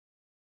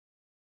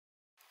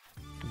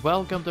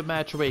Welcome to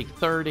match week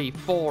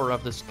 34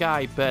 of the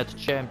Sky Bet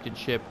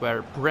Championship,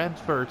 where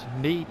Brentford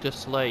need to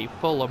slay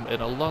Fulham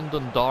in a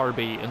London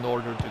derby in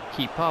order to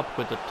keep up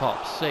with the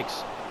top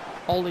 6.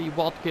 Ollie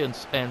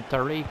Watkins and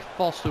Tariq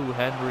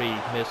Fosu-Henry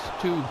missed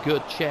 2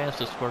 good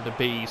chances for the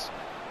Bees.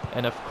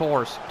 And of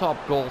course, top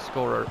goal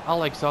scorer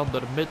Alexander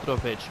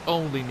Mitrovic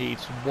only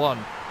needs 1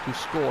 to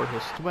score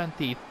his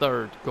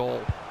 23rd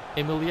goal.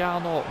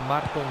 Emiliano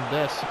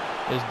Marcondes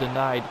is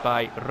denied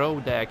by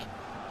Rodek,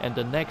 and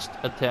the next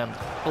attempt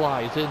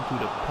flies into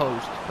the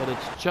post, but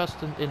it's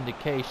just an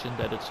indication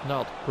that it's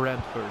not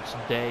Brentford's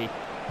day.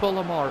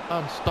 Fulham are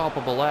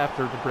unstoppable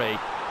after the break,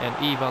 and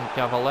Ivan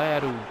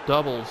Cavaleiro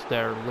doubles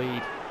their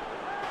lead.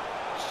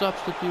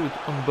 Substitute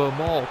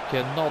Mbeumo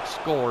cannot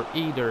score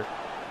either,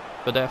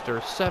 but after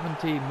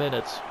 70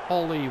 minutes,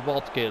 Ollie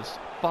Watkins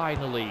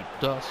finally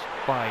does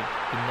find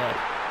the net.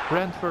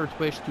 Brentford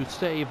wish to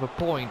save a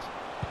point,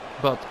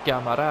 but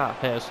Camara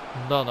has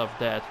none of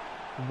that.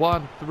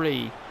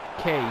 1-3.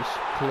 Case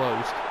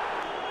closed.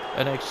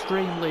 An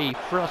extremely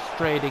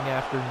frustrating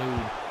afternoon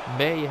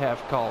may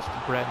have cost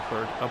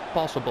Brentford a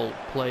possible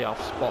playoff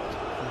spot.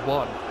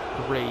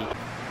 1-3.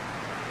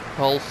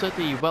 Hull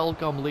City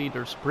welcome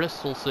leaders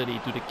Bristol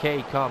City to the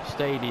K-Cup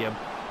Stadium,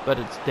 but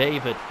it's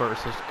David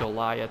versus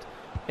Goliath.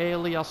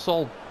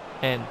 Eliasson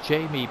and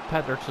Jamie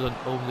Patterson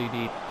only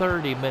need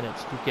 30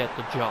 minutes to get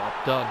the job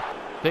done.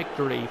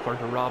 Victory for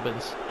the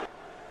Robins.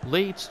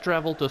 Leeds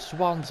travel to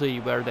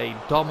Swansea, where they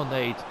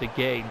dominate the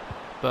game,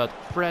 but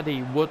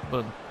Freddie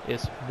Woodman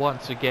is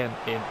once again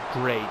in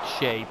great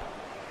shape.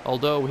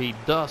 Although he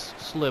does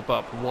slip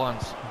up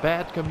once,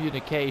 bad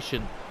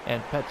communication,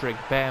 and Patrick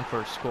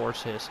Bamford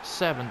scores his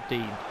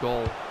 17th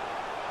goal.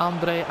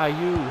 Andre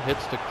Ayew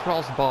hits the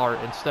crossbar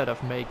instead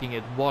of making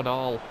it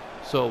 1-1,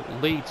 so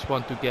Leeds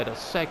want to get a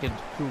second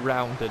to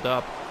round it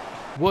up.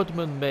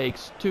 Woodman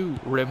makes 2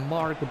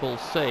 remarkable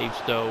saves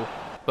though,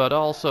 but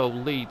also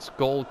Leeds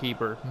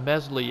goalkeeper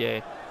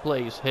Meslier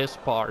plays his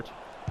part.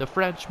 The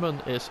Frenchman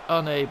is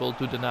unable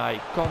to deny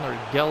Conor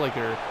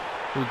Gallagher,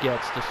 who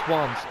gets the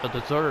Swans a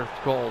deserved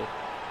goal,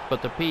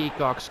 but the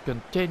Peacocks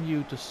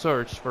continue to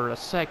search for a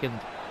second,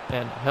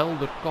 and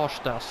Helder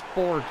Costa's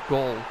 4th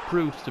goal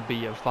proves to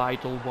be a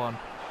vital one.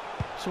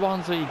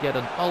 Swansea get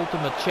an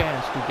ultimate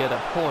chance to get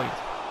a point,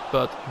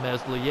 but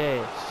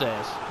Meslier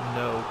says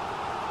no.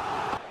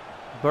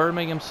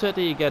 Birmingham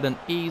City get an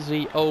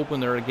easy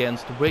opener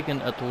against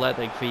Wigan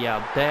Athletic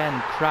via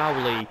Dan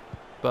Crowley,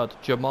 but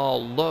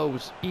Jamal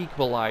Lowe's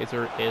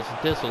equalizer is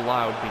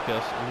disallowed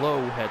because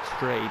Lowe had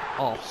strayed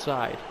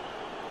offside.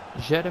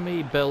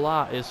 Jeremy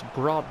Bella is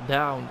brought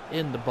down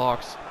in the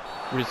box,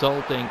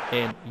 resulting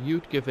in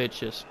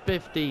Jutkevic's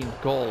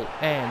 15th goal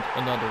and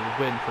another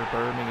win for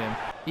Birmingham,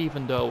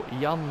 even though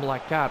Jan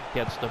Mlakar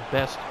gets the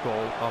best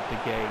goal of the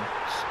game.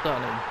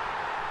 Stunning.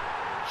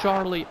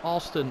 Charlie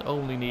Austin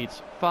only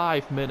needs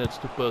 5 minutes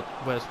to put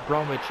West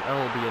Bromwich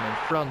Albion in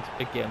front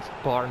against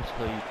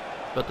Barnsley,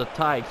 but the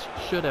Tykes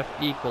should have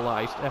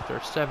equalized after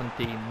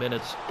 17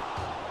 minutes.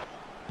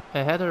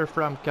 A header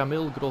from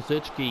Kamil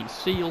Grosicki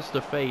seals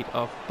the fate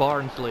of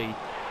Barnsley,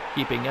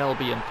 keeping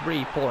Albion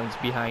 3 points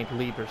behind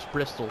leaders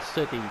Bristol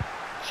City.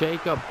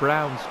 Jacob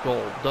Brown's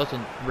goal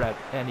doesn't grab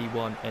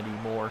anyone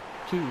anymore.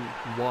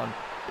 2-1.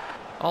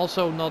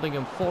 Also,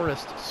 Nottingham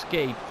Forest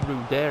skate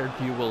through their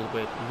duel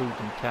with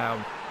Luton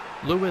Town.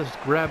 Lewis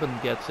Graben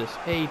gets his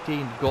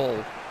 18th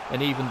goal,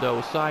 and even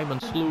though Simon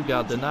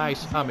Sluga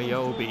denies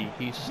Amiobi,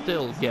 he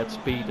still gets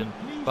beaten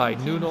by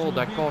Nuno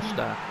da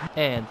Costa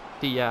and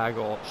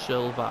Thiago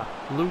Silva.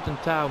 Luton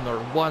Town are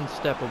 1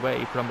 step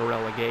away from a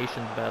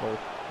relegation battle.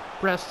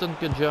 Preston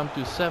can jump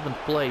to 7th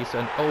place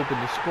and open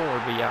the score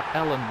via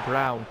Alan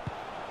Brown,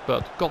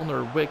 but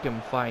Connor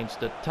Wickham finds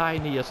the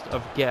tiniest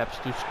of gaps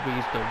to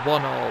squeeze the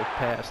 1-1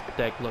 past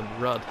Declan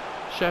Rudd.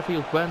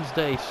 Sheffield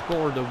Wednesday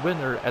score the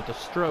winner at the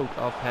stroke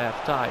of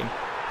half-time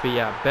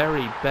via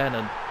Barry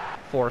Bannon,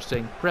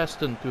 forcing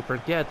Preston to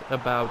forget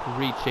about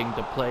reaching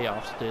the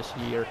playoffs this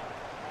year.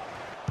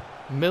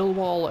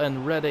 Millwall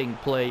and Reading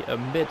play a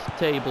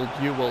mid-table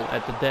duel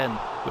at the Den,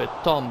 with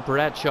Tom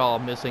Bradshaw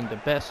missing the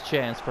best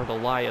chance for the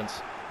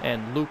Lions,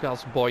 and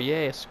Lucas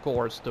Boyer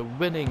scores the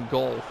winning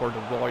goal for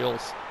the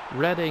Royals.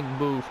 Reading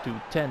move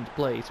to 10th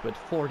place with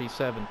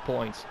 47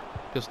 points,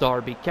 because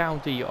Derby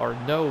County are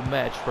no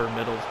match for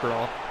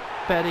Middlesbrough.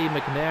 Paddy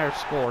McNair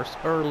scores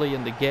early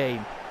in the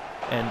game,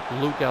 and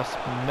Lucas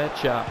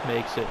Mecha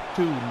makes it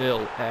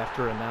 2-0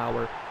 after an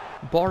hour.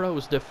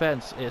 Borough's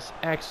defense is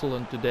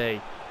excellent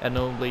today, and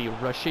only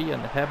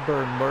Rashian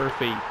Hepburn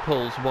Murphy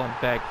pulls one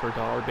back for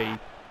Derby.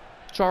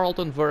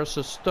 Charlton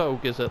versus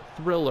Stoke is a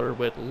thriller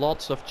with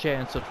lots of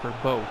chances for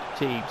both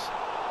teams.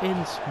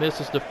 Ince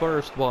misses the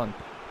first one,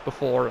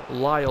 before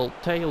Lyle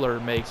Taylor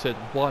makes it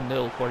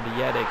 1-0 for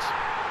the Addicts,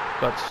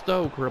 but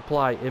Stoke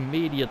reply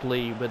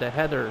immediately with a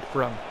header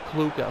from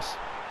Klukas.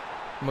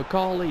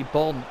 Macaulay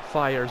Bonne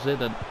fires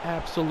in an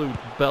absolute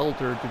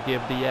belter to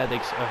give the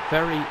Addicts a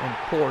very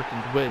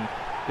important win,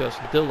 because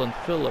Dylan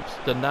Phillips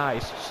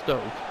denies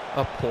Stoke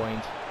a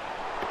point.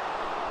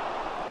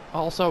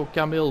 Also,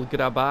 Camille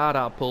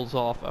Grabara pulls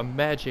off a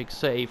magic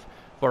save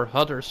for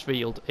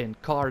Huddersfield in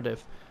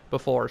Cardiff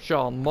before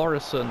Sean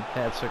Morrison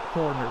heads a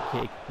corner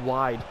kick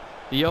wide.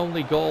 The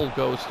only goal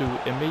goes to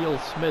Emile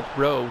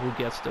Smith-Rowe, who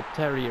gets the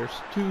Terriers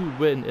 2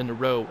 wins in a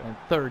row and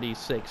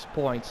 36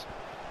 points.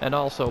 And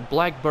also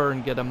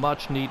Blackburn get a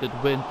much needed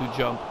win to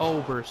jump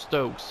over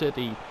Stoke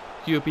City.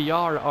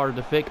 QPR are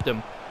the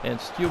victim and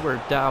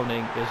Stuart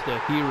Downing is the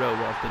hero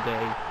of the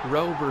day.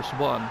 Rovers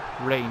 1,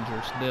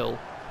 Rangers 0.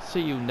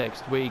 See you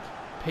next week.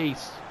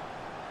 Peace.